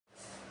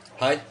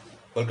Hi,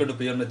 welcome to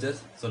பிஎம்ஹெச்எஸ்.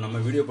 So நம்ம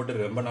video போட்டு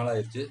ரொம்ப நாள்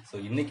ஆயிடுச்சு. ஸோ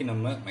இன்றைக்கி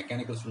நம்ம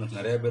மெக்கானிக்கல் ஸ்டூடெண்ட்ஸ்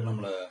நிறைய பேர்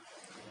நம்மளை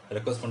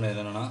ரெக்வஸ்ட் பண்ண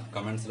என்னென்னா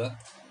கமெண்ட்ஸில்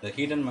இந்த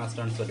heat and mass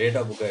transfer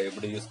data புக்கை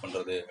எப்படி யூஸ்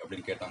பண்ணுறது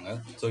அப்படின்னு கேட்டாங்க.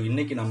 ஸோ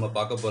இன்றைக்கி நம்ம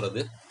பார்க்க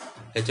போகிறது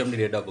ஹெச்எம்டி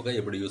டேட்டா புக்கை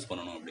எப்படி யூஸ்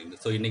பண்ணணும்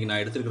அப்படின்னு. ஸோ இன்றைக்கி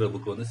நான் எடுத்துருக்கிற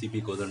புக் வந்து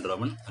CP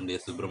Kothandaraman and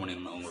S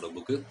Subramanian அவங்களோட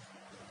புக்கு.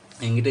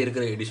 எங்கிட்ட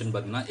இருக்கிற எடிஷன்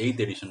பார்த்தீங்கன்னா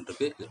 8th எடிஷன்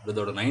இருக்குது.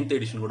 இதோட 9th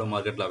எடிஷன் கூட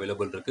மார்க்கெட்டில்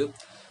அவைலபிள் இருக்குது.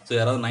 ஸோ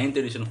யாராவது 9th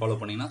எடிஷன்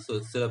ஃபாலோ பண்ணிங்கன்னா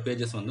ஸோ சில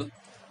பேஜஸ் வந்து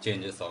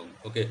சேஞ்சஸ் ஆகும்.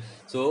 ஓகே,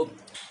 ஸோ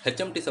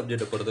ஹெச்எம்டி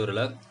சப்ஜெக்டை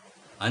பொறுத்தவரையில்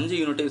 5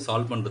 யூனிட்டையும்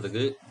சால்வ்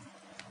பண்ணுறதுக்கு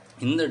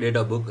இந்த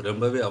டேட்டா புக்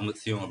ரொம்பவே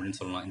அவசியம் அப்படின்னு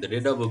சொல்லலாம். இந்த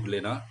டேட்டா புக்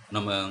இல்லைன்னா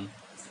நம்ம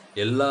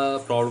எல்லா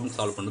ப்ராப்ளமும்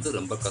சால்வ் பண்ணுறது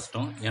ரொம்ப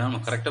கஷ்டம். ஏன்னா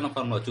நம்ம கரெக்டான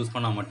ஃபார்முலா சூஸ்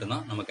பண்ணால்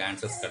மட்டும்தான் நமக்கு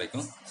ஆன்சர்ஸ்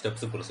கிடைக்கும்,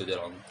 ஸ்டெப்ஸு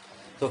ப்ரொசீஜர் ஆகும்.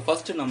 ஸோ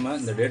ஃபஸ்ட்டு நம்ம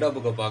இந்த டேட்டா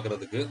புக்கை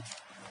பார்க்குறதுக்கு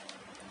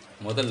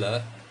முதல்ல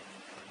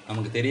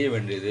நமக்கு தெரிய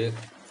வேண்டியது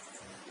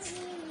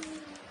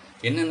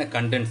என்னென்ன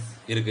கண்டென்ட்ஸ்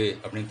இருக்குது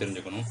அப்படின்னு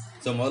தெரிஞ்சுக்கணும்.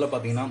 ஸோ முதல்ல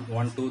பார்த்தீங்கன்னா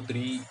 1 2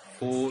 3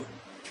 4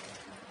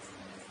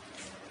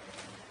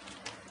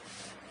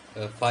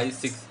 5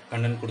 6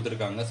 கண்டென்ட்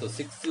கொடுத்துருக்காங்க. ஸோ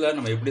 6ல்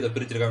நம்ம எப்படி இதை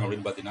பிரிச்சிருக்காங்க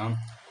அப்படின்னு பார்த்தீங்கன்னா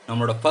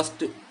நம்மளோட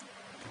ஃபஸ்ட்டு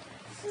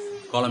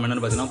காலம்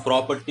என்னென்னு பார்த்தீங்கன்னா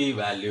ப்ராப்பர்ட்டி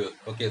வேல்யூ.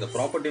 ஓகே, இந்த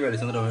ப்ராப்பர்ட்டி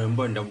வேல்யூஸ் வந்து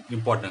ரொம்ப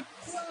இம்பார்ட்டன்ட்.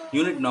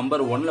 யூனிட்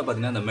நம்பர் 1ல்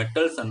பார்த்தீங்கன்னா இந்த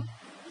மெட்டல்ஸ் அண்ட்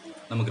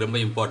நமக்கு ரொம்ப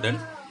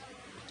important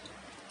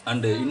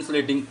and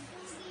insulating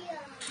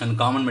and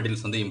common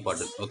materials வந்து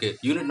இம்பார்ட்டன்ட். ஓகே,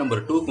 யூனிட்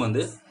நம்பர் 2க்கு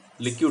வந்து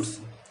லிக்யூட்ஸ்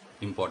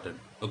இம்பார்ட்டன்ட்.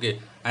 ஓகே,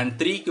 அண்ட்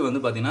 3க்கு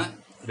வந்து பார்த்தீங்கன்னா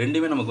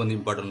ரெண்டுமே நமக்கு வந்து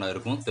இம்பார்ட்டண்ட்டாக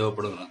இருக்கும்,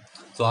 தேவைப்படும்.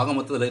 ஸோ ஆக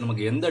மொத்தத்தில்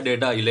நமக்கு எந்த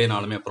டேட்டா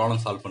இல்லைனாலுமே ப்ராப்ளம்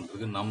சால்வ்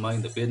பண்ணுறதுக்கு நம்ம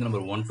இந்த பேஜ்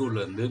நம்பர் 1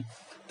 2லேருந்து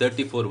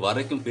 34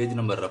 வரைக்கும் பேஜ்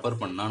நம்பர் ரெஃபர்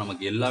பண்ணால்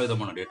நமக்கு எல்லா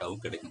விதமான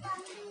டேட்டாவும் கிடைக்கும்.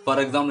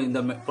 ஃபார் எக்ஸாம்பிள்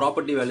இந்த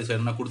ப்ராப்பர்ட்டி வேல்யூஸ்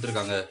என்ன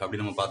கொடுத்துருக்காங்க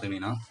அப்படின்னு நம்ம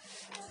பார்த்துக்கிட்டிங்கன்னா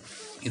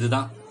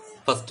இதுதான்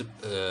ஃபஸ்ட்டு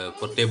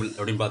டேபிள்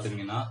அப்படின்னு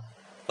பார்த்துக்கிட்டிங்கன்னா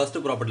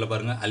ஃபஸ்ட்டு ப்ராப்பர்ட்டியில்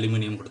பாருங்கள்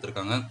அலுமினியம்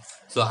கொடுத்துருக்காங்க.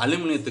 So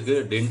அலுமினியத்துக்கு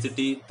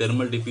density,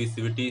 thermal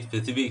டிஃபியூசிவிட்டி,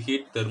 specific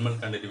heat, thermal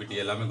conductivity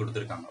எல்லாமே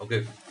கொடுத்துருக்காங்க. ஓகே,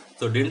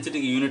 ஸோ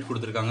டென்சிட்டிக்கு யூனிட்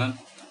கொடுத்துருக்காங்க,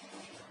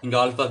 இங்கே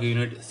ஆல்ஃபாக்கு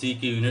யூனிட்,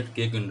 சிக்கு யூனிட்,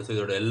 கேக்கு யூனிட். ஸோ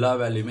இதோட எல்லா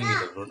வேல்யூமே இங்கே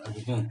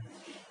இருக்கும்.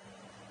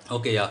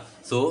 ஓகேயா,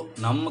 ஸோ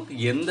நமக்கு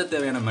எந்த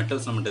தேவையான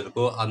மெட்டல்ஸ் நம்மகிட்ட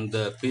இருக்கோ அந்த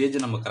பேஜை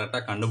நம்ம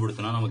கரெக்டாக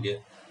கண்டுபிடிச்சோன்னா நமக்கு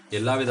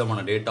எல்லா விதமான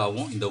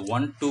டேட்டாவும் இந்த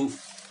 1 to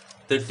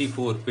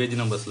 34 பேஜ்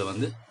நம்பர்ஸில்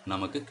வந்து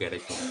நமக்கு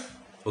கிடைக்கும்.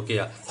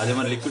 ஓகேயா, அதே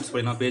மாதிரி லிக்விட்ஸ்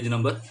பார்த்தீங்கன்னா பேஜ்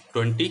நம்பர்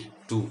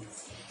 22.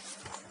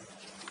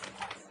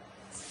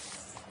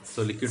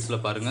 ஸோ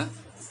லிக்விட்ஸில் பாருங்கள்,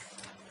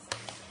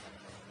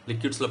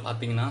 லிக்விட்ஸில்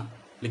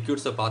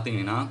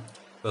பார்த்தீங்கன்னா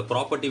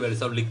property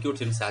values of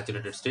liquids in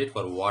saturated state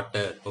for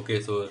water. Okay,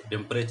 so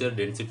temperature,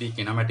 density,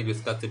 kinematic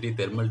viscosity,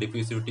 thermal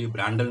டிஃபியூசிவிட்டி,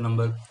 Prandtl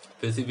number,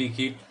 specific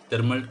heat,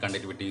 thermal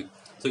conductivity.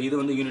 So இது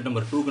வந்து யூனிட்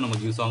நம்பர் 2க்கு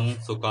நமக்கு யூஸ் ஆகும்.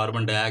 So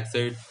carbon di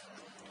oxide,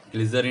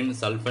 glycerin,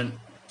 சல்ஃபன்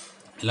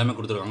எல்லாமே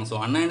கொடுத்துருக்காங்க. So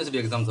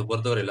அன்அயனைஸ்டு எக்ஸாம்ஸை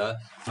பொறுத்தவரையில்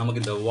நமக்கு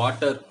இந்த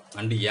வாட்டர்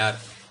அண்ட் ஏர்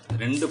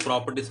ரெண்டு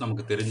ப்ராப்பர்ட்டிஸ்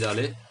நமக்கு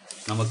தெரிஞ்சாலே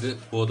நமக்கு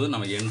போதும்.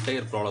 நம்ம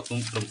என்டையர்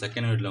ப்ராப்ளத்தும் ஃப்ரம்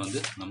செகண்ட் யூனிட்டில் வந்து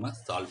நம்ம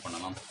சால்வ்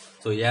பண்ணலாம்.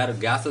 ஸோ ஏர்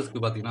கேஸஸ்க்கு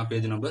பார்த்தீங்கன்னா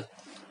பேஜ் நம்பர்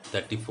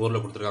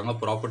 34ல் கொடுத்துருக்காங்க.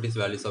 Properties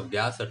values of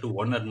case at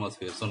 1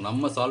 atmosphere. So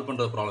நம்ம சால்வ்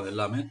பண்ணுற ப்ராப்ளம்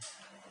எல்லாமே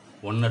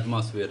 1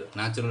 atmosphere,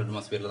 நேச்சுரல்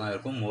அட்மாஸ்பியரில் தான்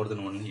இருக்கும், மோர்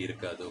தென் 1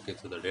 இருக்காது. ஓகே,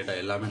 ஸோ இந்த டேட்டா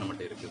எல்லாமே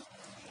நம்மகிட்ட இருக்குது.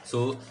 ஸோ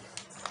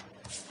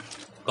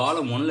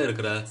காலம் 1ல்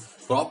இருக்கிற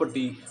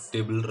ப்ராப்பர்ட்டி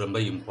டேபிள் ரொம்ப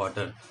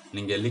இம்பார்ட்டன்ட்.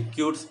 நீங்கள்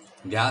லிக்யூட்ஸ்,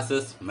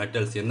 கேஸஸ்,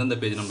 மெட்டல்ஸ் எந்தெந்த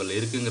பேஜ் நம்பரில்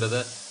இருக்குங்கிறத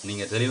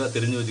நீங்கள் தெளிவாக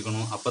தெரிஞ்சு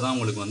வச்சுக்கணும். அப்போ தான்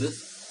உங்களுக்கு வந்து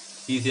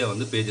ஈஸியாக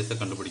வந்து பேஜஸை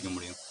கண்டுபிடிக்க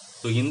முடியும்.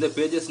 ஸோ இந்த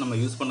பேஜஸ் நம்ம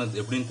யூஸ் பண்ணது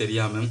எப்படின்னு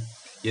தெரியாமல்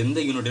எந்த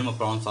யூனிட்டையும் நம்ம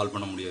ப்ராப்ளம் சால்வ்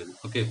பண்ண முடியாது.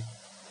 ஓகே,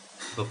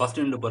 இப்போ ஃபஸ்ட்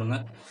யூனிட்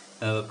பாருங்கள்.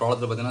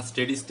 ப்ராப்ளத்தில் பார்த்தீங்கன்னா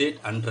ஸ்டெடி ஸ்டேட்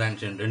அண்ட்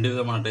டிரான்சியன் ரெண்டு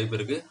விதமான டைப்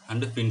இருக்குது,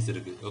 அண்டு ஃபின்ஸ்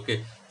இருக்குது. ஓகே,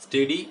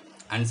 ஸ்டெடி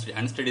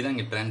அன்ஸ்டெடி தான்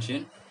இங்கே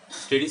டிரான்சியன்.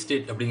 ஸ்டெடி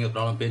ஸ்டேட் அப்படிங்கிற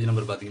ப்ராப்ளம் பேஜ்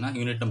நம்பர் பார்த்தீங்கன்னா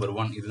யூனிட் நம்பர்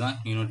 1, இதுதான்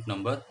யூனிட்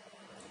நம்பர்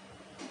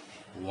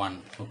 1.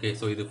 ஓகே,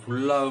 ஸோ இது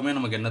ஃபுல்லாகவுமே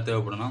நமக்கு என்ன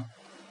தேவைப்படும்னா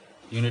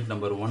யூனிட்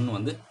நம்பர் 1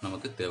 வந்து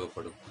நமக்கு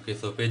தேவைப்படும். ஓகே,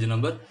 ஸோ பேஜ்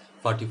நம்பர்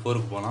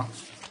 44க்கு போகலாம்.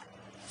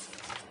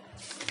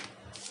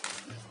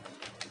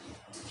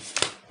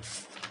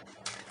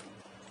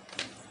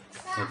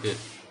 ஓகே,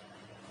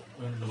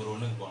 யூனிட் நம்பர்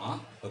 1க்கு போகலாம்.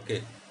 ஓகே,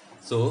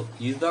 ஸோ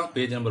இதுதான்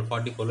page number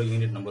 44ல்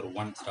unit number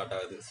 1 start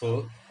ஆகுது. ஸோ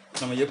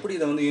நம்ம எப்படி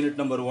இதை வந்து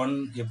யூனிட் நம்பர் 1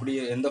 எப்படி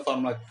எந்த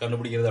ஃபார்முலா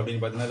கண்டுபிடிக்கிறது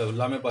அப்படின்னு பார்த்தீங்கன்னா இதில்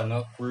எல்லாமே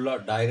பாருங்கள்,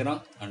 ஃபுல்லாக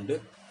டயக்ராம் அண்டு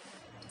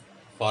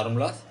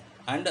ஃபார்முலாஸ்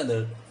அண்ட் அந்த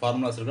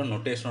ஃபார்முலாஸ் இருக்கிற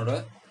நொட்டேஷனோட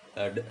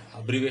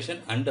அப்ரிவேஷன்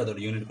அண்ட் அதோட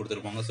யூனிட்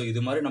கொடுத்துருப்பாங்க. ஸோ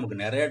இது மாதிரி நமக்கு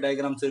நிறைய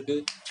டயக்ராம்ஸ்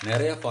இருக்குது,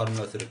 நிறைய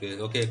ஃபார்முலாஸ் இருக்குது.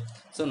 ஓகே,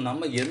 ஸோ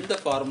நம்ம எந்த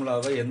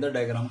ஃபார்முலாவை எந்த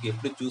டயக்ராமுக்கு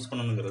எப்படி சூஸ்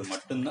பண்ணணுங்கிறது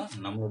மட்டும்தான்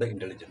நம்மளோட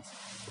intelligence.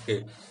 Okay,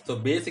 so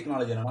basic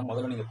knowledge என்னென்னா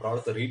முதல்ல நீங்கள்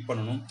ப்ராப்ளத்தை ரீட்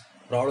பண்ணணும்.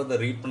 ப்ராப்ளத்தை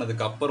ரீட்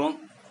பண்ணதுக்கு அப்புறம்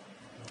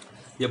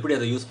எப்படி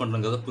அதை யூஸ்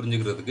பண்ணுறங்கிறத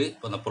புரிஞ்சுக்கிறதுக்கு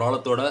இப்போ அந்த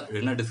ப்ராப்ளத்தோட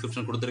என்ன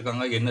டிஸ்கிரிப்ஷன்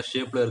கொடுத்துருக்காங்க, என்ன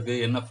ஷேப்பில்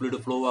இருக்குது, என்ன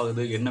ஃப்ளூயிட் ஃப்ளோ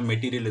ஆகுது, என்ன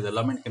மெட்டீரியல், இது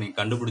எல்லாமே நீங்கள்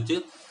கண்டுபிடிச்சி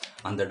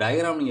அந்த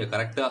டயக்ராம் நீங்கள்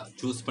கரெக்டாக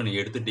சூஸ் பண்ணி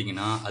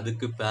எடுத்துட்டிங்கன்னா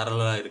அதுக்கு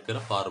பேரலாக இருக்கிற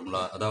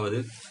ஃபார்முலா, அதாவது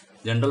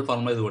ஜென்ரல்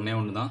ஃபார்முலா இது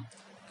ஒன்று தான்,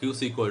 Q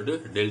 =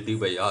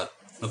 ΔT/R.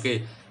 ஓகே,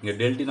 இங்கே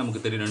ΔT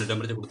நமக்கு தெரியும், 2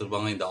 டெம்பரேச்சர்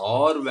கொடுத்துருப்பாங்க. இந்த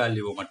R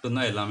வேல்யூவை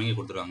மட்டும்தான் எல்லாமே இங்கே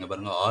கொடுத்துருக்காங்க.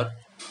 பாருங்கள், R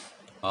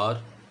R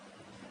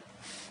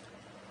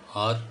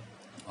R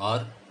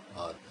R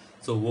R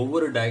so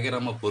ஒவ்வொரு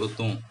டயக்ராமை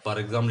பொறுத்தும், ஃபார்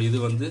எக்ஸாம்பிள் இது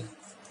வந்து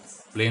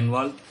பிளேன்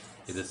வால்,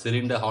 இது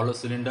சிலிண்டர், ஹாலோ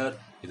சிலிண்டர்,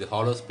 இது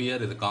ஹாலோ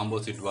ஸ்பியர், இது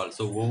காம்போசிட் வால்.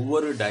 ஸோ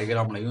ஒவ்வொரு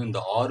டயக்ராம்லையும் இந்த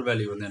ஆர்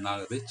வேல்யூ வந்து என்ன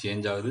ஆகுது,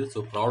 சேஞ்ச் ஆகுது. ஸோ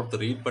ப்ராப்ளத்தை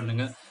ரீட்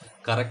பண்ணுங்கள்,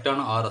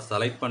 கரெக்டான ஆரை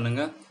செலக்ட்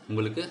பண்ணுங்கள்,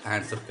 உங்களுக்கு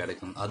ஆன்சர்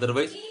கிடைக்கும்.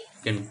 Otherwise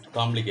can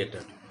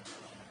complicated.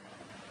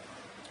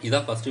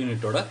 இதான் ஃபஸ்ட்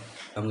யூனிட்டோட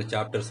நமக்கு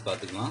சாப்டர்ஸ்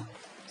பார்த்துக்கலாம்.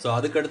 ஸோ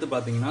அதுக்கடுத்து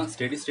பார்த்தீங்கன்னா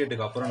ஸ்டெடி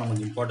ஸ்டேட்டுக்கு அப்புறம்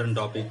நமக்கு இம்பார்ட்டன்ட்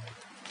டாபிக்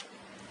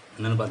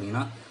என்னென்னு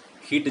பார்த்தீங்கன்னா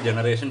heat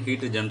generation.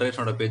 Heat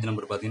ஜெனரேஷனோட page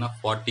number பார்த்தீங்கன்னா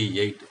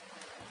 48.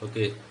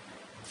 ஓகே,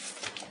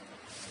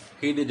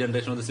 ஹீட்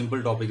ஜென்ரேஷன் வந்து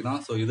சிம்பிள் டாபிக்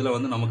தான். ஸோ இதில்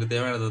வந்து நமக்கு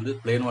தேவையானது வந்து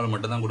பிளேன் வால்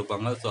மட்டும் தான்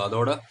கொடுப்பாங்க. ஸோ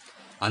அதோட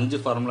 5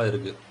 ஃபார்முலா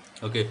இருக்குது.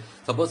 ஓகே,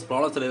 சப்போஸ்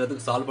ப்ராப்ளம்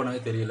செய்யறதுக்கு சால்வ் பண்ணவே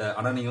தெரியல,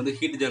 ஆனால் நீங்கள் வந்து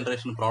ஹீட்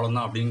ஜென்ரேஷன் ப்ராப்ளம்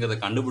தான் அப்படிங்கிறத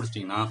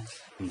கண்டுபிடிச்சிட்டிங்கன்னா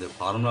இந்த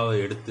ஃபார்முலாவை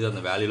எடுத்து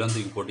அந்த வேல்யூலாம்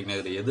தூக்கி போட்டிங்கன்னா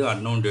இதில் எது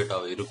அன்னோன்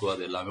டேட்டாவை இருக்கோ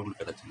அது எல்லாமே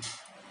உங்களுக்கு கிடச்சிங்க.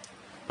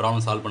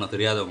 ப்ராப்ளம் சால்வ் பண்ண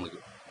தெரியாதவங்களுக்கு,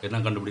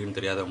 என்ன கண்டுபிடிக்கணும்னு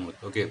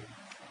தெரியாதவங்களுக்கு. ஓகே,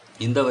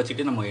 இந்த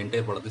வச்சுட்டு நம்ம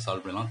என்டையர் ப்ராப்ளத்தை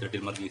சால்வ் பண்ணலாம்.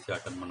 13 மார்க் ஈஸியாக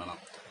அட்டன்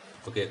பண்ணலாம்.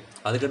 ஓகே,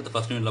 அதுக்கடுத்து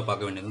ஃபஸ்ட் யூனிட்டில்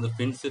பார்க்க வேண்டியது வந்து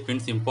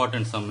ஃபின்ஸ்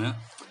இம்பார்ட்டன்ட் சம்மு.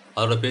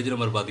 அதோட பேஜ்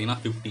நம்பர் பார்த்தீங்கன்னா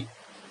 50.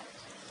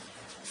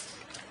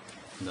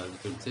 இந்த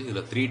ஃபின்ஸு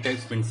இதில் 3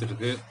 டைப்ஸ் ஃபின்ஸ்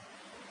இருக்குது.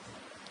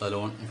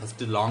 அதில்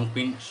first long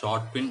bin,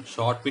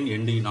 short bin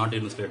end not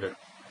insulated.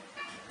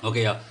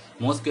 ஓகேயா,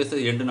 most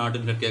gases end not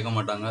insulate கேட்க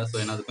மாட்டாங்க. ஸோ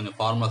ஏன்னா அது கொஞ்சம்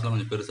ஃபார்முலாஸ்லாம்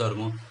கொஞ்சம் பெருசாக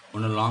இருக்கும்.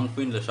 ஒன்று லாங்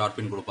பின் இல்லை ஷார்ட்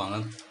பின் கொடுப்பாங்க.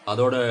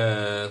 அதோட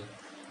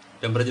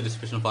டெம்பரேச்சர்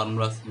டிஸ்ட்ரிபியூஷன்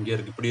ஃபார்முலாஸ் இங்கே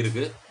இருக்குது, இப்படி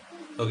இருக்குது.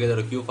 ஓகே,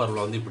 இதோட கியூ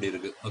ஃபார்முலா வந்து இப்படி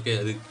இருக்குது. ஓகே,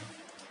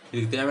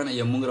 இதுக்கு தேவையான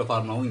எம்முங்கிற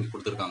ஃபார்முலாவும் இங்கே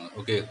கொடுத்துருக்காங்க.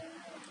 ஓகே,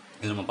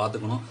 இது நம்ம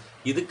பார்த்துக்கணும்.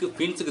 இதுக்கு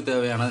பின்ஸுக்கு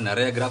தேவையானது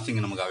நிறைய கிராஃப்ஸ்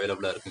இங்கே நமக்கு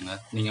அவைலபிளாக இருக்குங்க.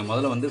 நீங்கள்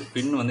முதல்ல வந்து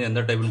பின் வந்து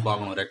எந்த டைப்னு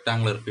பார்க்கணும்.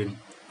 ரெக்டாங்குலர் பின்,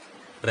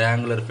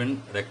 ட்ரையாங்குலர் பின்,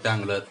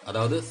 ரெக்டாங்குலர்,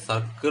 அதாவது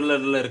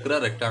சர்க்குலரில் இருக்கிற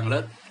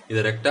ரெக்டாங்குலர், இது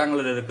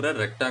ரெக்டாங்குலர் இருக்கிற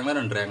ரெக்டாங்குலர்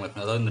அண்ட் ட்ரையாங்குலர்.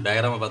 அதாவது இந்த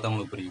டயக்ராமை பார்த்தா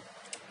உங்களுக்கு புரியும்.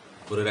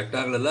 ஒரு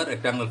ரெக்டாங்குலரில்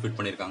ரெக்டாங்குலர் ஃபிட்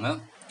பண்ணியிருக்காங்க.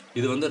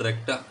 இது வந்து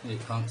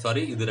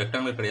இது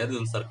ரெக்டாங்குலர் கிடையாது, இது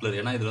வந்து சர்க்குலர்.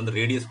 ஏன்னா இதில் வந்து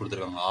ரேடியஸ்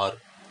கொடுத்துருக்காங்க ஆர்.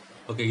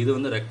 ஓகே, இது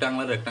வந்து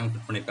ரெக்டாங்குலர்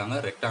ஃபிட் பண்ணியிருக்காங்க,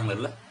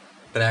 ரெக்டாங்குலரில்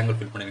ட்ரையாங்குலர்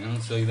ஃபிட் பண்ணியிருக்காங்க.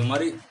 ஸோ இது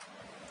மாதிரி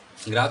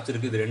கிராஃப்ஸ்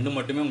இருக்குது. இது ரெண்டு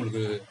மட்டுமே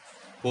உங்களுக்கு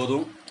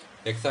போதும்.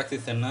 எக்ஸ்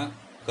ஆக்சிஸ் என்ன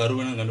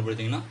கர்வுன்னு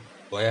கண்டுபிடிச்சிங்கன்னா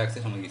ஒய்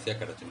ஆக்சிஸ் நமக்கு ஈஸியாக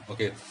கிடச்சிடும்.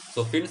 ஓகே, ஸோ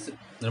ஃபின்ஸ்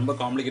ரொம்ப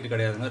காம்ப்ளிகேட்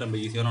கிடையாதுங்க, ரொம்ப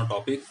ஈஸியான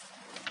டாபிக்.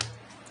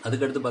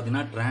 அதுக்கடுத்து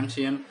பார்த்தீங்கன்னா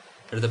டிரான்சியன்,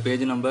 எடுத்த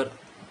பேஜ் நம்பர்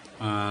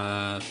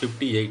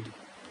 58.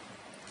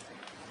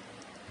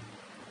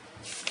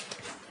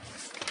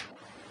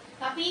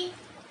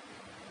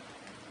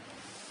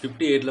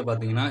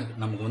 பார்த்தீங்கன்னா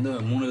நமக்கு வந்து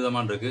 3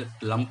 விதமான இருக்குது.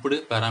 லம்ப்டு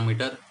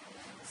parameter,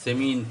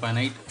 semi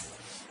infinite,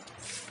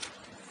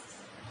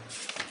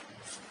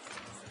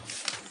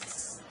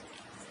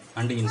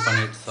 and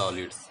infinite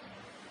solids.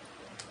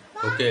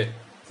 Okay,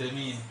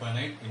 semi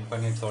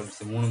infinite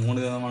solids மூணு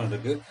விதமான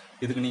இருக்குது.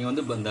 இதுக்கு நீங்கள்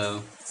வந்து இந்த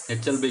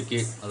HL/K,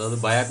 அதாவது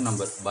பயாட்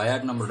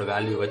நம்பரோட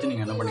வேல்யூ வச்சு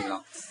நீங்கள் என்ன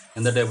பண்ணிக்கலாம்,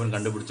 எந்த டைப்னு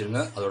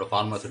கண்டுபிடிச்சிருங்க, அதோட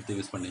ஃபார்முலாஸ் எடுத்து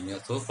யூஸ் பண்ணிங்க.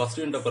 ஸோ ஃபஸ்ட்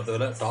யூனிட்டை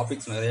பொறுத்தவரை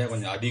டாபிக்ஸ் நிறையா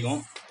கொஞ்சம்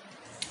அதிகம்.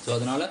 ஸோ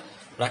அதனால்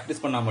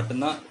ப்ராக்டிஸ் பண்ணால்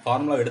மட்டும்தான்.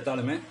 ஃபார்முலா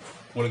எடுத்தாலுமே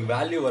உங்களுக்கு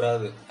வேல்யூ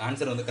வராது,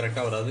 ஆன்சர் வந்து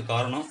கரெக்டாக வராது.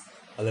 காரணம்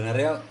அதில்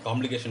நிறையா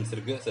காம்ப்ளிகேஷன்ஸ்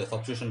இருக்குது.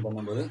 சப்ஸ்டியூஷன்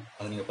பண்ணும்போது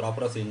அதை நீங்கள்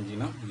ப்ராப்பராக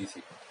செஞ்சீங்கன்னா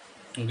ஈஸி.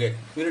 ஓகே,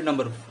 யூனிட்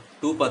நம்பர்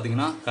 2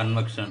 பார்த்தீங்கன்னா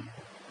convection.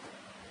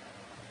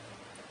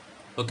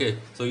 Okay,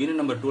 so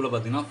unit number 2ல்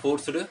பார்த்தீங்கன்னா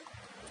forced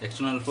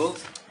external flow,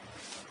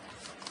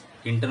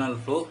 internal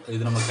flow,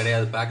 இது நமக்கு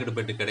கிடையாது, பேக்கெட்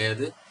பெட்டு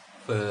கிடையாது.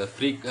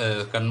 ஃப்ரீ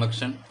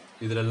கன்வெக்ஷன்,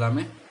 இதில்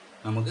எல்லாமே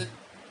நமக்கு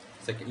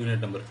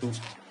unit number 2.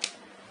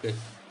 Okay,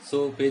 so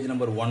page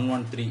number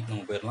 113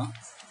 நம்ம போயிடலாம்.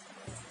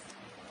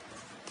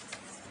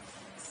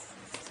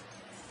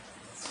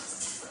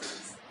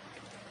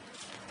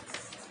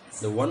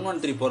 இந்த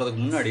 113 போகிறதுக்கு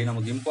முன்னாடி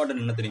நமக்கு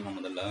இம்பார்ட்டன்ட் என்ன தெரியுமா,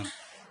 முதல்ல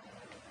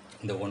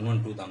இந்த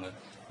 112 தாங்க.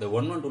 இந்த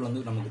 112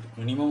 வந்து நமக்கு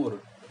மினிமம் ஒரு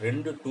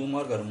 2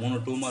 மார்க் வரும்,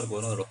 3 மார்க்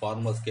வரும். அதோட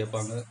ஃபார்முலாஸ்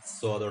கேட்பாங்க.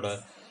 ஸோ அதோட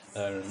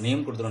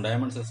நேம் கொடுத்துருக்காங்க,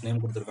 டைமென்ஷன்ஸ் நேம்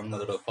கொடுத்துருக்காங்க,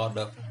 அதோட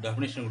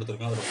டெஃபினேஷன்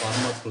கொடுத்துருக்காங்க, அதோட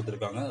ஃபார்முலாஸ்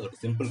கொடுத்துருக்காங்க, அதோட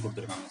சிம்பிள்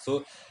கொடுத்துருக்காங்க. ஸோ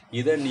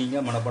இதை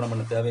நீங்கள் மனப்பாடம்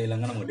பண்ண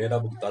தேவையில்லைங்க, நமக்கு டேட்டா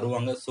புக்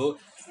தருவாங்க. ஸோ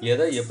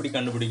எதை எப்படி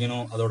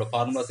கண்டுபிடிக்கணும், அதோட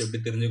ஃபார்முலாஸ்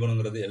எப்படி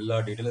தெரிஞ்சுக்கணுங்கிறது எல்லா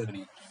டீட்டெயிலும்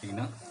நீங்கள்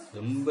எடுத்துக்கிட்டிங்கன்னா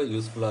ரொம்ப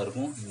யூஸ்ஃபுல்லாக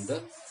இருக்கும் இந்த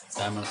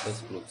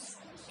டைமென்ஷன்ஸ் ப்ரூஃப்ஸ்.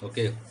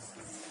 ஓகே,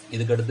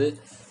 இதுக்கடுத்து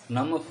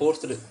நம்ம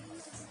ஃபோர்ஸ்டு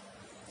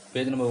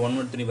பேஜ் நம்பர்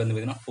 113 வந்து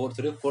பார்த்தீங்கன்னா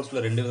ஃபோர்ஸில்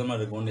 2 விதமாக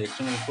இருக்குது. ஒன்று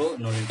எக்ஸ்டர்னல் ஃப்ளோ,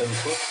 இன்னொன்று இன்டர்னல்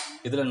ஃப்ளோ.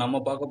 இதில் நம்ம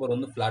பார்க்க போகிறது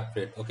வந்து ஃப்ளாட்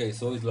பிளேட். ஓகே,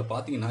 ஸோ இதில்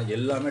பார்த்தீங்கன்னா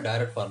எல்லாமே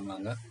டைரக்ட்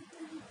ஃபார்முலாங்க.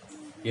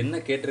 என்ன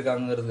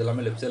கேட்டிருக்காங்கிறது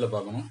எல்லாமே லெஃப்ட் சைடில்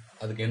பார்க்கணும்,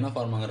 அதுக்கு என்ன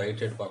ஃபார்முலாங்க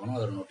ரைட் சைடு பார்க்கணும்,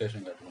 அதோட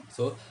நோட்டேஷன் காட்டணும்.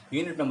 ஸோ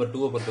யூனிட் நம்பர்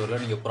 2 பொறுத்தவரை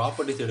நீங்கள்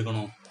ப்ராப்பர்ட்டிஸ்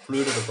எடுக்கணும்,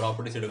 ஃப்ளூயிடோட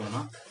ப்ராப்பர்ட்டிஸ்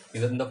எடுக்கணும்னா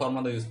இந்த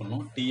ஃபார்முலா தான் யூஸ்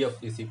பண்ணணும். TF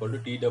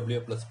 = TW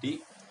 + T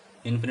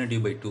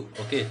 ∞/2.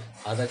 ஓகே,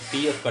 அதை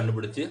TF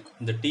கண்டுபிடிச்சி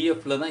இந்த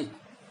TFல தான்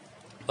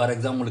ஃபார்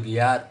எக்ஸாம்பிள் உங்களுக்கு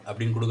ஏர்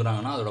அப்படின்னு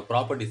கொடுக்குறாங்கன்னா அதோட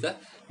ப்ராப்பர்ட்டிஸை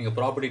நீங்கள்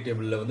ப்ராப்பர்ட்டி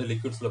டேபிளில் வந்து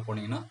லிக்விட்ஸில்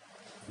போனீங்கன்னா,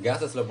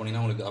 கேஸஸில்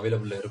போனீங்கன்னா உங்களுக்கு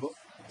அவைலபிளில் இருக்கும்.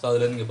 ஸோ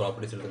அதில் நீங்கள்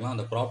ப்ராப்பர்ட்டிஸ் எடுத்துக்கலாம்.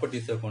 அந்த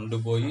ப்ராப்பர்ட்டிஸை கொண்டு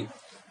போய்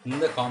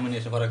இந்த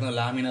combination, for example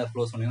laminar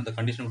flow சொன்னீங்கன்னா அந்த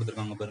கண்டிஷன்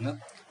கொடுத்துருக்காங்க பாருங்கள்,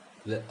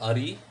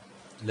 RE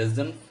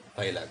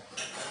 <5 lakh.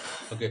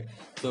 Okay,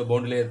 so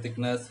boundary layer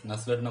thickness,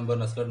 நஸ்லட்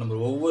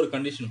number ஒவ்வொரு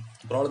கண்டிஷன்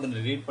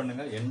ப்ராப்ளத்தை ரீட்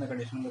பண்ணுங்கள், என்ன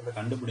கண்டிஷனுங்கிறத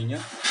கண்டுபிடிங்க,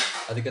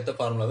 அதுக்கேற்ற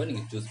ஃபார்முலாவை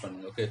நீங்கள் சூஸ்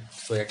பண்ணுங்கள். ஓகே,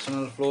 ஸோ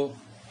எக்ஸ்டர்னல் ஃப்ளோ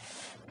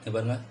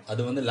பாருங்க,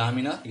 அது வந்து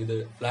லேமினார், இது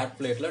ஃப்ளாட்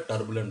பிளேட்டில்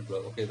டர்புலன்ட் ஃப்ளோ.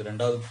 ஓகே, இது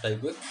ரெண்டாவது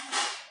டைப்பு.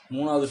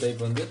 மூணாவது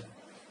டைப் வந்து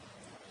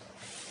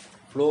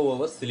ஃப்ளோ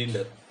ஓவர்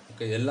சிலிண்டர்.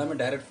 ஓகே, எல்லாமே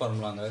டைரக்ட்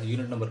ஃபார்முலாங்க.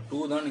 யூனிட் நம்பர் 2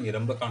 தான் நீங்கள்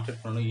ரொம்ப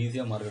கான்சென்ட்ரேட் பண்ணணும்,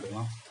 ஈஸியாக மார்க்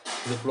எடுக்கலாம்.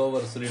 இது ஃப்ளோ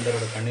ஓவர்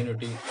சிலிண்டரோட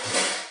கண்டினியூட்டி.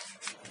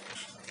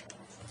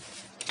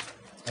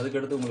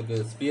 அதுக்கடுத்து உங்களுக்கு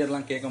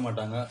ஸ்பியர்லாம் கேட்க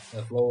மாட்டாங்க,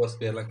 ஃப்ளோ ஓவர்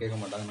ஸ்பியர்லாம் கேட்க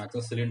மாட்டாங்க,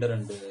 மேக்ஸிமம் சிலிண்டர்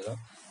அண்டு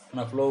தான்.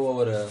 ஆனால் flow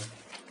over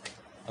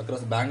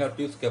across bank of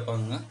tubes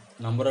கேட்பாங்க.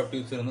 நம்பர் ஆஃப்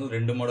டியூப்ஸ் இருந்தாலும்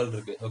 2 மாடல்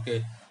இருக்குது. Okay,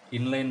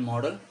 inline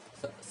model,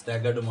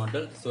 staggered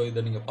model. So இதை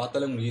நீங்கள்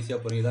பார்த்தாலே உங்களுக்கு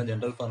ஈஸியாக புரியும். தான்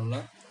ஜென்ரல்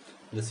ஃபார்முலா.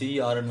 இந்த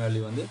சிஆர்என்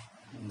வேல்யூ வந்து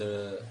இந்த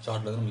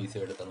சார்ட்டில் வந்து நம்ம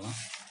ஈஸியாக எடுத்துடலாம்.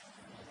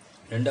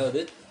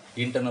 ரெண்டாவது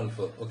internal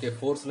flow. Okay,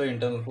 ஃபோர்ஸில்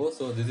internal flow.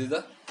 So this is the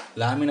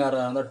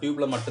லேமினாராக இருந்தால்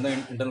டியூப்பில் மட்டும்தான்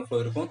இன்டர்னல் ஃப்ளோ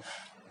இருக்கும்,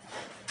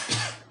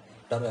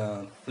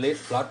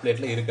 ஃப்ளாட்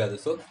பிளேட்டில் இருக்காது.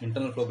 ஸோ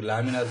இன்டர்னல் ஃப்ளோக்கு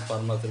லேமினார்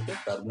ஃபார்முலாஸ் இருக்குது,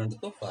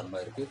 டர்புலன்ட்டுக்கும்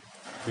ஃபார்முலா இருக்குது.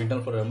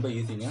 இன்டர்னல் ஃப்ளோ ரொம்ப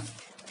ஈஸிங்க.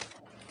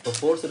 இப்போ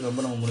ஃபோர்ஸ் ரொம்ப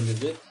நம்ம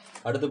முடிஞ்சிருக்கு.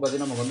 அடுத்து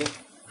பார்த்தீங்கன்னா நமக்கு வந்து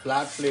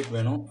ஃப்ளாட் பிளேட்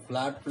வேணும்.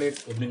 ஃப்ளாட் பிளேட்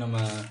எப்படி நம்ம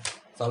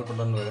சால்வ்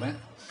பண்ணுறோன்னு பார்க்குறேன்,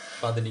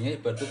 பார்த்துட்டீங்க.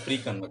 இப்போ அடுத்து free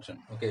convection.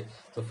 Okay,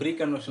 so free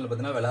கன்வெக்ஷனில்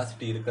பார்த்தீங்கன்னா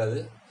வெலாசிட்டி இருக்காது,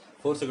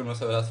 ஃபோர்ஸ்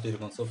கன்வெக்ஷன் வெலாசிட்டி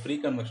இருக்கும். ஸோ ஃப்ரீ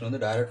கன்வெக்ஷன்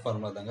வந்து டைரக்ட்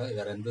ஃபார்முலா தாங்க,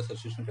 வேறு எந்த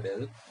சப்ஸ்டியூஷன்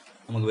கிடையாது.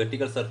 நமக்கு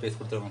வெர்டிகல் சர்ஃபேஸ்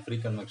கொடுத்துருவாங்க ஃப்ரீ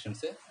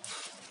கன்வெக்ஷன்ஸு,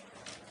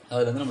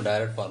 அதில் வந்து நம்ம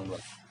டைரக்ட் ஃபார்முலா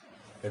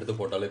எடுத்து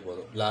போட்டாலே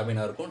போதும்.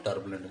 லேமினார் இருக்கும்,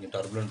 டர்புலன்ட். இங்கே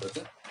டர்புலன்ட்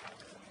இருக்குது,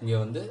 இங்கே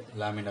வந்து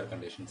லேமினார்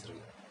கண்டிஷன்ஸ்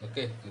இருக்குது.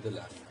 ஓகே, இது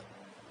லேமினார்.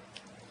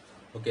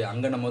 ஓகே,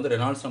 அங்கே நம்ம வந்து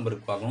ரெனால்ட்ஸ்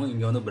நம்பருக்கு பார்க்கணும்,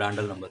 இங்கே வந்து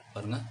பிராண்டல் நம்பர்.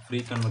 பாருங்கள், ஃப்ரீ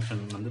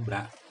கன்வெக்ஷன் வந்து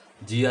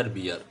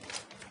ஜிஆர்பிஆர்.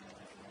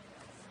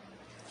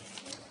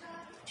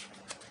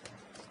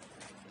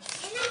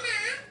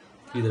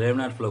 இது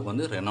லேமினார் ஃப்ளோக்கு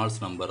வந்து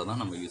ரெனால்ட்ஸ் நம்பரை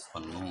தான் நம்ம யூஸ்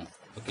பண்ணணும்.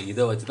 ஓகே,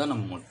 இதை வச்சு தான்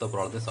நம்ம மொத்த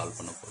ப்ராப்ளத்தை சால்வ்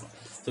பண்ண போகிறோம்.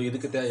 ஸோ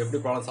இதுக்கு எப்படி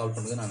ப்ராப்ளம் சால்வ்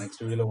பண்ணுறது நான்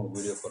நெக்ஸ்ட் வீடியோவில் உங்களுக்கு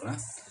வீடியோ போடுறேன்.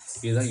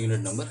 இதுதான்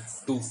unit number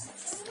 2.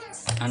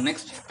 And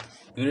next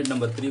unit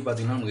number 3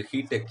 பார்த்தீங்கன்னா நமக்கு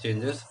heat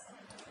exchangers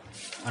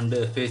and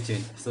face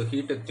change. So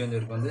heat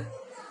எக்ஸ்சேஞ்சருக்கு வந்து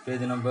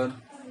பேஜ் நம்பர்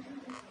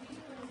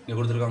இங்கே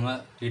கொடுத்துருக்காங்க.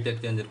 ஹீட்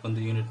எக்ஸ்சேஞ்சருக்கு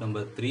வந்து unit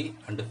number 3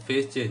 and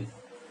face change,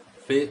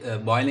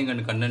 boiling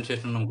and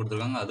condensation நம்ம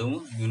கொடுத்துருக்காங்க,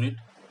 அதுவும் யூனிட்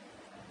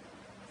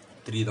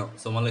 3 தான்.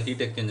 ஸோ முதல்ல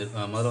ஹீட் எக்ஸ்சேஞ்சர்,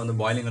 முதல்ல வந்து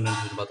பாயிலிங்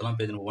கண்டென்சேஷன் பார்த்தலாம்.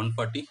 Page number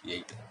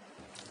 148.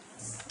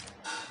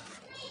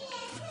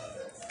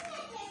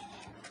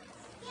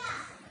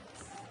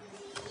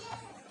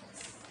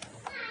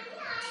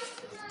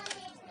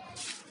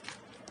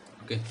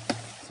 ஓகே,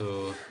 ஸோ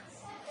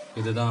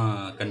இதுதான்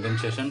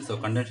கண்டென்சேஷன். ஸோ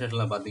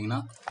கண்டென்சேஷனில் பார்த்தீங்கன்னா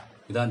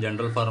இதான்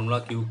ஜென்ரல் ஃபார்முலா,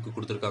 கியூக்கு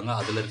கொடுத்துருக்காங்க.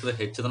 அதில் இருக்கிற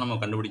ஹெச் தான் நம்ம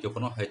கண்டுபிடிக்க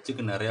போகிறோம்.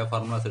 ஹெச்சுக்கு நிறையா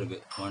ஃபார்முலாஸ்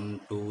இருக்குது, 1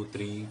 2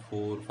 3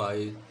 4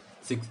 5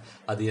 6.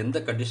 அது எந்த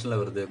கண்டிஷனில்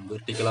வருது,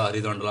 வெர்டிக்கலாக,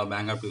 ஹரிசாண்டலாக,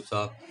 பேங்க் ஆஃப்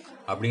டியூப்ஸா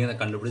அப்படிங்கிறத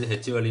கண்டுபிடிச்சி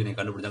ஹெச் வேல்யூ நீங்கள்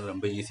கண்டுபிடிச்சாலும்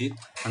ரொம்ப ஈஸி.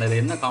 ஆனால்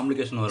இதில் என்ன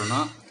காம்ப்ளிகேஷன் வரும்னா,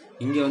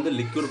 இங்கே வந்து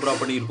லிக்விட்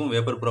ப்ராப்பர்ட்டி இருக்கும்,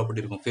 வேப்பர்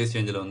ப்ராப்பர்ட்டி இருக்கும் ஃபேஸ்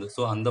சேஞ்சில் வந்து.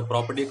 ஸோ அந்த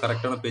ப்ராப்பர்ட்டியை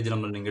கரெக்டான பேஜ்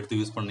நம்பர் நீங்கள் எடுத்து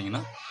யூஸ்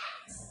பண்ணிங்கன்னா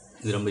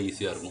இது ரொம்ப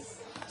ஈஸியாக இருக்கும்.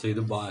 ஸோ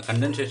இது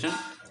condensation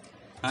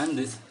and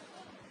this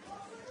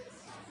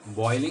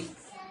boiling.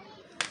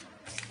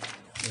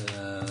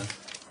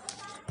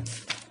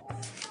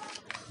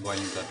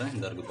 Boiling காட்டுறேன்,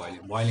 இந்த இருக்குது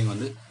பாயிலிங். பாயிலிங்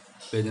வந்து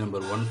பேஜ்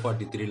நம்பர்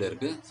 143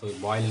 இருக்குது. ஸோ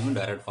பாயிலிங்கும்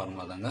டைரக்ட்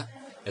ஃபார்முலா தாங்க.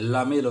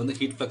 எல்லாமே இதில் வந்து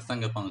ஹீட் ஃப்ளக்ஸ்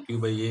தான் கேட்பாங்க,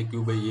 Q/A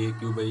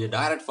Q/A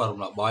direct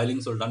formula.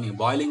 Boiling சொல்லிட்டாங்க,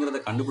 நீங்கள்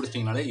பாயிலிங்கிறத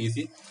கண்டுபிடிச்சிட்டிங்கனாலே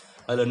ஈஸி.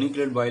 அதில்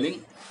நியூக்ளியர் பாயிலிங்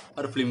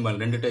ஒரு ஃபிலிம்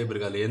பாயிலிங் 2 டைப்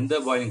இருக்குது. அதில் எந்த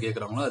பாயிலிங்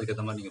கேட்குறாங்களோ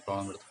அதுக்கேற்ற மாதிரி நீங்கள்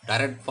ப்ராப்ளம் எடுத்து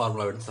டைரக்ட்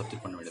ஃபார்முலா எடுத்து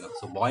சப்ஸ்டிட் பண்ண வேண்டியதான்.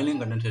 ஸோ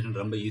பாயிலிங் கண்டென்சேஷன்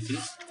ரொம்ப ஈஸி.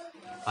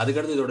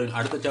 அதுக்கடுத்து இதோட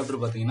அடுத்த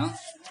சாப்டர் பார்த்தீங்கன்னா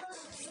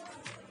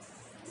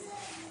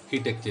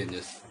heat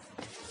exchanges.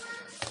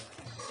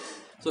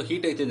 So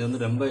heat exchange வந்து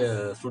ரொம்ப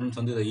ஸ்டூடெண்ட்ஸ்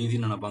வந்து இதை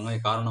ஈஸின்னு நினைப்பாங்க.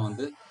 காரணம்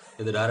வந்து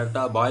இது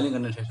டைரெக்டாக பாயிலிங்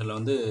கண்டென்சேஷனில்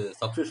வந்து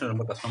சப்ஸ்டியூஷன்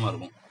ரொம்ப கஷ்டமாக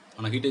இருக்கும்.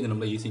 ஆனால் ஹீட் எக்ஸ்சேஞ்ச்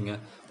ரொம்ப ஈஸிங்க.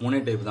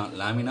 3 டைப் தான்,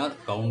 லேமினார்,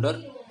 கவுண்டர்,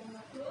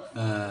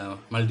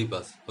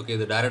 மல்டிபாஸ். ஓகே,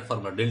 இது டைரக்ட்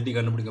ஃபார்முலா. டெல்டி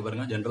கண்டுபிடிக்க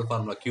பாருங்கள், ஜென்ரல்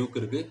ஃபார்முலா கியூக்கு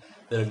இருக்குது.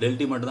 இதில்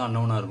டெல்டி மட்டும் தான்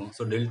அன்னோனாக இருக்கும்.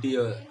 ஸோ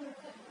டெல்டியை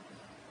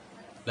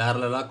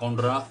லேரலாக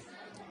கவுண்டரா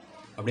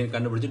அப்படின்னு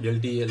கண்டுபிடிச்சி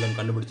டெல்டி எல்லாம்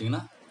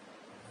கண்டுபிடிச்சிங்கன்னா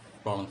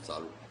ப்ராப்ளம்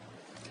சால்வ்.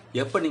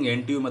 எப்போ நீங்கள்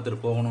NTU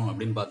மெத்தட் போகணும்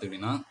அப்படின்னு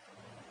பார்த்துக்கிட்டிங்கன்னா,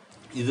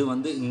 இது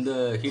வந்து இந்த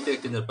ஹீட்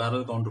எக்ஸ்சேஞ்சர்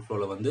பேரல் கவுண்டர்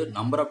ஃப்ளோவில் வந்து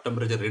நம்பர் ஆஃப்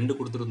டெம்பரேச்சர் 2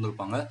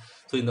 கொடுத்துருந்துருப்பாங்க.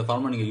 ஸோ இந்த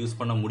ஃபார்முலா நீங்கள் யூஸ்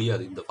பண்ண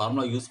முடியாது. இந்த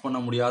ஃபார்முலா யூஸ் பண்ண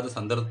முடியாத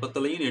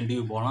சந்தர்ப்பத்துலையும்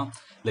NTU போகலாம்,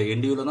 இல்லை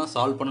NTUவில் தான்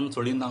சால்வ் பண்ணணும்னு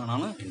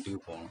சொல்லியிருந்தாங்கனாலும் NTU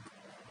போகலாம்.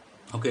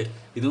 ஓகே,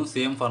 இதுவும்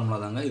சேம் ஃபார்முலா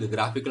தாங்க. இது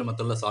கிராஃபிக்கல்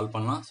மெத்தடில் சால்வ்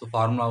பண்ணலாம். ஸோ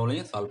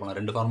ஃபார்முலாவிலையும் சால்வ் பண்ணலாம்.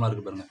 2 ஃபார்முலா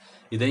இருக்குது பாருங்கள்,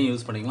 இதையும்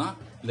யூஸ் பண்ணிக்கலாம்.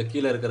 இல்லை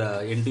கீழே இருக்கிற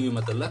NTU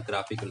மெத்தடில்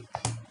கிராஃபிக்கல்.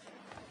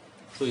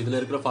 ஸோ இதில்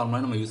இருக்கிற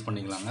ஃபார்முலா நம்ம யூஸ்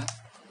பண்ணிக்கலாங்க.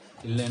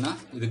 இல்லைன்னா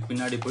இதுக்கு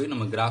பின்னாடி போய்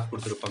நம்ம கிராஃப்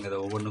கொடுத்துருப்பாங்க, இதை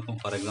ஒவ்வொன்றுக்கும்.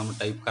 For example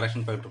type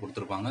correction factor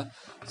கொடுத்துருப்பாங்க.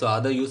 ஸோ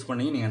அதை யூஸ்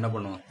பண்ணி நீங்கள் என்ன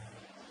பண்ணுவோம்,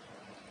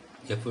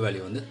 எஃப்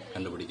வேல்யூ வந்து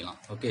கண்டுபிடிக்கலாம்.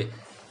 ஓகே,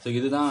 ஸோ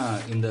இதுதான்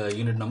இந்த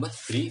யூனிட் நம்பர்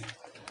 3.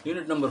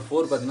 யூனிட் நம்பர்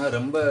 4 பார்த்தீங்கன்னா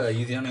ரொம்ப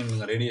ஈஸியான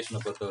யூனிட்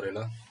ரேடியேஷனை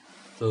பொறுத்தவரையில்.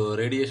 ஸோ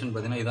ரேடியேஷன்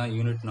பார்த்தீங்கன்னா இதான்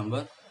யூனிட்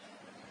நம்பர்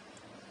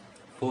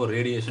 4,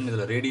 ரேடியேஷன்.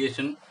 இதில்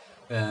radiation,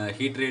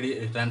 heat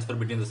transfer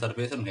between the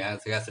surface and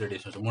gas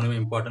radiation. So 3மே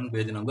important.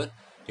 Page number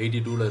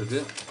 82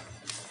 இருக்குது.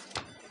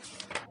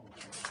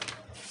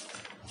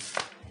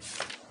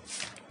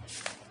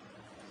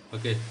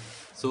 ஓகே,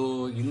 ஸோ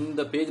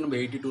இந்த பேஜ் நம்பர்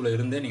 82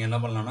 இருந்தே நீங்கள் என்ன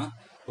பண்ணலான்னா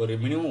ஒரு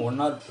minimum 1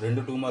 R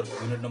 2 mark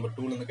unit number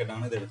 2லேருந்து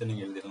கேட்டாங்கன்னா இதை எடுத்து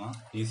நீங்கள் எழுதிடலாம்,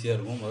 ஈஸியாக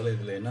இருக்கும். முதல்ல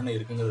இதில் என்னென்ன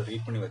இருக்குங்கிறத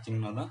ரீட் பண்ணி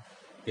வச்சிங்கன்னா தான்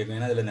கேட்கும்.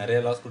 ஏன்னா இதில் நிறைய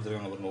லாஸ்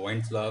கொடுத்துருக்காங்க பாருங்கள்.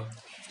 ஒயின்ஸ் லா,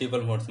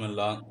 ஸ்டீஃபன் போல்ட்ஸ்மேன்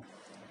லா,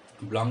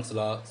 பிளாங்க்ஸ்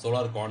லா,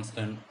 solar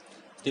constant,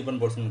 Stephen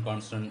Boltzmann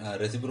constant,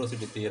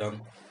 reciprocity theorem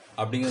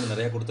அப்படிங்கிறது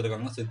நிறையா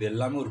கொடுத்துருக்காங்க. ஸோ இது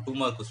எல்லாமே ஒரு 2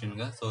 மார்க்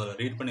கொஸ்டினுங்க. ஸோ அதை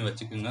ரீட் பண்ணி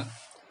வச்சுக்கோங்க,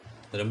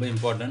 ரொம்ப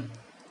இம்பார்ட்டன்ட்.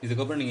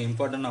 இதுக்கப்புறம் நீங்கள்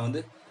இம்பார்ட்டன்ட்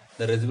வந்து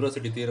இந்த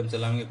ரெசிப்ரோசிட்டி தியரம்ஸ்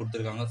எல்லாமே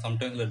கொடுத்துருக்காங்க.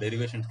 சம்டைம்ஸில்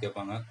டெரிவேஷன்ஸ்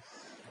கேட்பாங்க.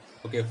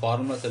 ஓகே,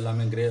 ஃபார்முலாஸ்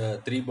எல்லாமே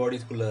 3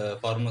 பாடிஸ்க்குள்ள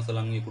ஃபார்முலாஸ்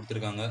எல்லாமே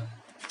கொடுத்துருக்காங்க.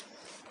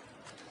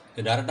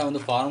 டேரெக்டாக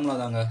வந்து ஃபார்முலா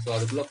தாங்க. ஸோ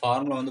அதுக்குள்ளே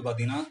ஃபார்முலா வந்து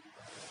பார்த்தீங்கன்னா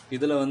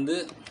இதில் வந்து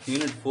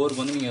யூனிட் 4க்கு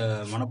வந்து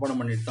நீங்கள் மனப்பாடம்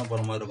பண்ணிட்டு தான்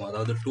போகிற மாதிரி இருக்கும்.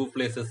 அதாவது 2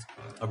 பிளேசஸ்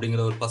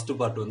அப்படிங்கிற ஒரு ஃபஸ்ட்டு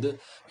பார்ட் வந்து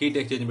ஹீட்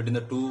எக்ஸ்சேஞ்ச் பிட்வீன்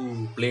இந்த 2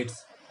 பிளேட்ஸ்,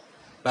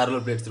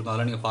 பேரலல் பிளேட்ஸ் இருக்கும்.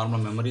 அதெல்லாம் நீங்கள்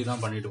ஃபார்முலா மெமரி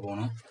தான் பண்ணிட்டு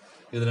போகணும்.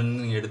 இதில்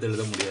நீங்கள் எடுத்து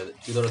எழுத முடியாது.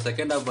 இதோட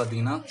செகண்ட் ஹாஃப்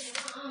பார்த்தீங்கன்னா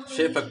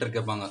ஷேப் ஃபேக்டர்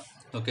கேட்பாங்க.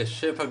 ஓகே,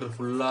 ஷேப் ஃபேக்டர்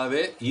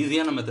ஃபுல்லாகவே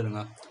ஈஸியான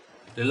மெத்தடுங்க.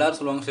 எல்லாரும்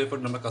சொல்லுவாங்க ஷேப்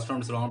ஃபேக்டர் ரொம்ப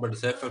கஷ்டம்னு சொல்லுவாங்க. பட்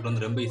ஷேப் ஃபேக்டர்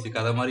வந்து ரொம்ப ஈஸி.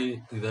 கதை மாதிரி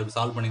இதை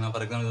சால்வ் பண்ணிங்கன்னா,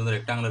 ஃபார் எக்ஸாம்பிள் இது வந்து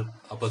ரெக்டாங்குலர்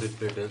ஆப்போசிட்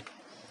பிளேட்டு,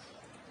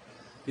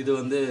 இது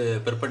வந்து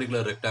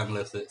பெர்பெண்டிகுலர்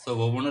ரெக்டாங்குலர்ஸு. ஸோ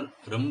ஒவ்வொன்றும்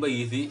ரொம்ப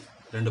ஈஸி.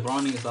 2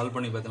 ப்ராப்ளம் நீங்கள் சால்வ்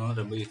பண்ணி பார்த்தீங்கன்னா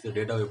ரொம்ப ஈஸி.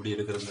 டேட்டா எப்படி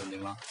எடுக்கிறது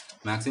தெரிஞ்சுக்கலாம்.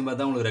 மேக்ஸிமம்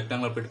பார்த்தா உங்களுக்கு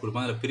ரெக்டாங்குலர் பிளேட்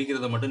கொடுப்பாங்க. அதில்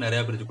பிரிக்கிறத மட்டும்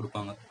நிறையா பிரித்து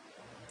கொடுப்பாங்க.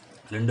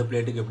 2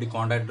 பிளேட்டுக்கு எப்படி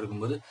காண்டாக்ட்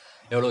இருக்கும்போது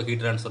எவ்வளோ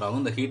ஹீட் ட்ரான்ஸ்ஃபர்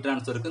ஆகும். இந்த ஹீட்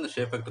ட்ரான்ஸ்ஃபருக்கு இந்த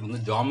ஷேப் ஃபேக்டர்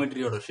வந்து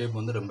ஜாமெட்ரியோட ஷேப்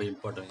வந்து ரொம்ப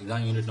இம்பார்ட்டன்ட்.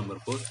 இதுதான் unit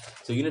number 4.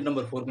 So unit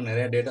number 4க்கு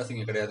நிறையா டேட்டாஸ்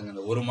இங்கே கிடையாதுங்க.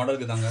 இந்த ஒரு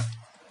மாடலுக்கு தாங்க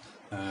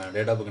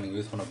டேட்டா புக் நீங்கள்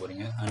யூஸ் பண்ண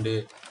போகிறீங்க. அண்டு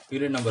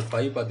யூனிட் நம்பர்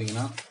 5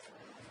 பார்த்தீங்கன்னா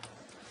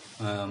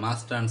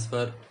மாஸ்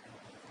ட்ரான்ஸ்ஃபர்.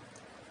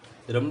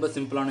 ரொம்ப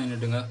சிம்பிளான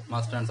யூனிட்டுங்க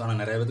மாஸ் ட்ரான்ஸ்ஃபர்.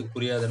 ஆனால் நிறைய பேருக்கு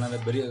புரியாது. ஏன்னா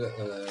பெரிய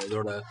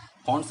இதோட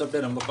கான்செப்டே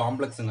ரொம்ப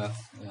காம்ப்ளெக்ஸுங்க.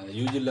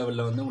 யூஜி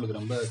லெவலில் வந்து உங்களுக்கு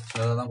ரொம்ப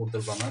சின்னதாக தான்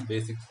கொடுத்துருப்பாங்க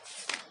பேசிக்ஸ்.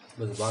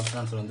 மாஸ்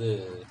ட்ரான்ஸ்ஃபர் வந்து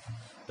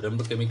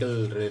ரொம்ப கெமிக்கல்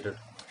ரிலேட்டட்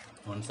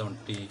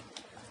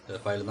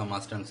 175 தான்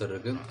மாஸ் ட்ரான்ஸ்ஃபர்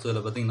இருக்குது. ஸோ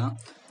இதில் பார்த்தீங்கன்னா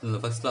இந்த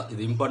ஃபஸ்ட்டாக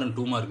இது இம்பார்ட்டன்ட்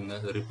 2 மார்க்குங்க.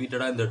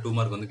 ரிப்பீட்டடாக இந்த 2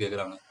 மார்க் வந்து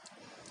கேட்குறாங்க.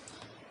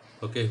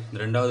 ஓகே, இந்த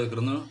ரெண்டாவது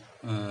இருக்கிறதும்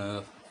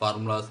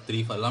ஃபார்முலாஸ்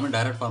 3 எல்லாமே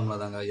டைரக்ட் ஃபார்முலா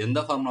தாங்க. எந்த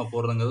ஃபார்முலா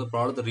போடுறதுங்கிறது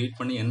ப்ராப்ளத்தை ரீட்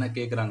பண்ணி என்ன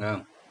கேட்குறாங்க.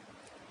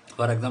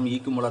 For example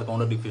ஈக்குமோலார்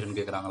counter diffusion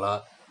கேட்குறாங்களா,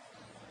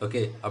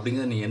 okay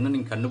அப்படிங்கிறத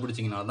நீங்கள்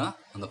கண்டுபிடிச்சிங்கன்னா தான்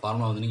அந்த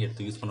ஃபார்முலா வந்து நீங்கள்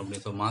எடுத்து யூஸ் பண்ண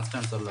முடியும். ஸோ மாஸ்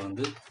ட்ரான்ஸ்ஃபரில்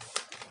வந்து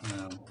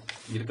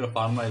இருக்கிற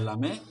ஃபார்முலா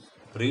எல்லாமே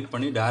ரீட்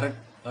பண்ணி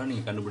டைரெக்டாக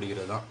நீங்கள்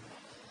கண்டுபிடிக்கிறது தான்.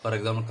 For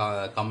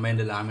example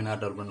combined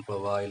laminar turbulent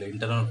ஃப்ளோவா, இல்லை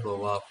இன்டர்னல்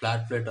ஃப்ளோவா,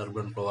 ஃப்ளாட் பிளேட்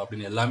டர்புலன்ட் ஃப்ளோவா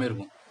அப்படின்னு எல்லாமே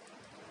இருக்கும்.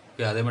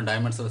 ஓகே, அதே மாதிரி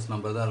டைமென்ஷன்லெஸ்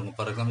நம்பர் தான் இருக்கும்.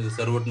 ஃபார் எக்ஸாம்பிள் இது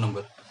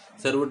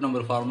செர்வுட்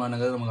நம்பர்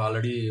ஃபார்முலாங்கிறது நமக்கு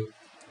ஆல்ரெடி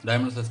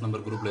டைமென்ஷன்லெஸ்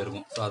நம்பர் குரூப்பில்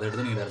இருக்கும். ஸோ அதை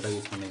எடுத்து நீங்கள் டேரெக்டாக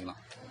யூஸ் பண்ணிக்கலாம்.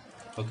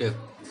 ஓகே,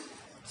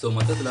 ஸோ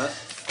மொத்தத்தில்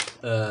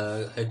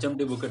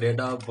ஹெச்எம்டி புக்கு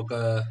டேட்டா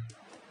புக்கை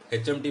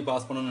ஹெச்எம்டி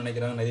பாஸ் பண்ணணும்னு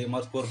நினைக்கிறாங்க, நிறைய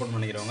மார்க் ஸ்கோர்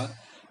பண்ணணும்னு நினைக்கிறவங்க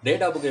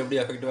டேட்டா புக்கை எப்படி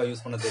எஃபெக்டிவாக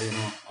யூஸ் பண்ண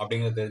தெரியணும்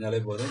அப்படிங்கிறது தெரிஞ்சாலே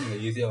போதும், நீங்கள்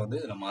ஈஸியாக வந்து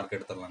இதில் மார்க்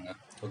எடுத்துடலாங்க.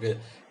 ஓகே,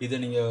 இதை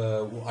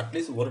நீங்கள்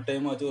அட்லீஸ்ட் ஒரு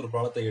டைமாச்சும் ஒரு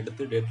ப்ராப்ளத்தை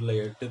எடுத்து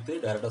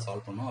டேரெக்டாக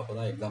சால்வ் பண்ணணும். அப்போ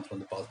தான் எக்ஸாம்ஸ்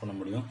வந்து பாஸ் பண்ண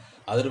முடியும்.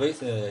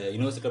 அதர்வைஸ்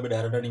யூனிவர்சிட்டியில் போய்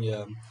டேரெக்டாக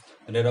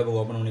நீங்கள் டேட்டா புக்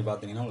ஓப்பன் பண்ணி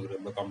பார்த்தீங்கன்னா உங்களுக்கு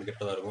ரொம்ப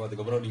காம்ப்ளிகேட்டடாக இருக்கும்.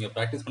 அதுக்கப்புறம் நீங்கள்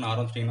ப்ராக்டிஸ் பண்ண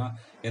ஆரம்பிச்சிட்டிங்கன்னா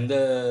எந்த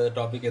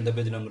டாபிக் எந்த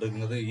பேஜ் நம்பர்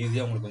இருக்குங்கிறது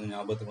ஈஸியாக உங்களுக்கு வந்து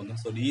ஞாபகத்துக்கு வந்து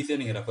ஸோ ஈஸியாக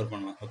நீங்கள் ரெஃபர்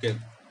பண்ணலாம். ஓகே,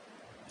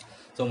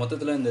 ஸோ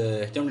மொத்தத்தில் இந்த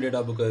ஹெச்எம்டி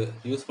டேட்டா புக்கு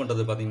யூஸ்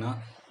பண்ணுறது பார்த்தீங்கன்னா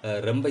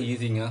ரொம்ப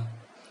ஈஸிங்க.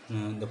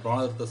 இந்த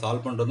ப்ராப்ளத்தை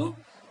சால்வ் பண்ணுறதும்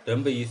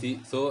ரொம்ப ஈஸி.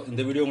 ஸோ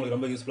இந்த வீடியோ உங்களுக்கு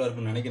ரொம்ப யூஸ்ஃபுல்லாக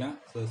இருக்கும்னு நினைக்கிறேன்.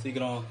 ஸோ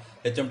சீக்கிரம்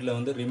ஹெச்எம்டியில்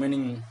வந்து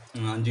ரிமைனிங்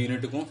 5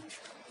 யூனிட்டுக்கும்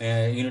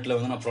யூனிட்டில்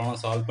வந்து நான்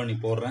ப்ராப்ளம் சால்வ் பண்ணி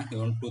போடுறேன்.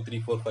 1 2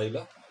 3 4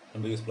 5ல்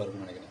ரொம்ப யூஸ்ஃபுல்லாக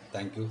இருக்கும்னு நினைக்கிறேன்.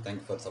 Thank you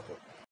for support.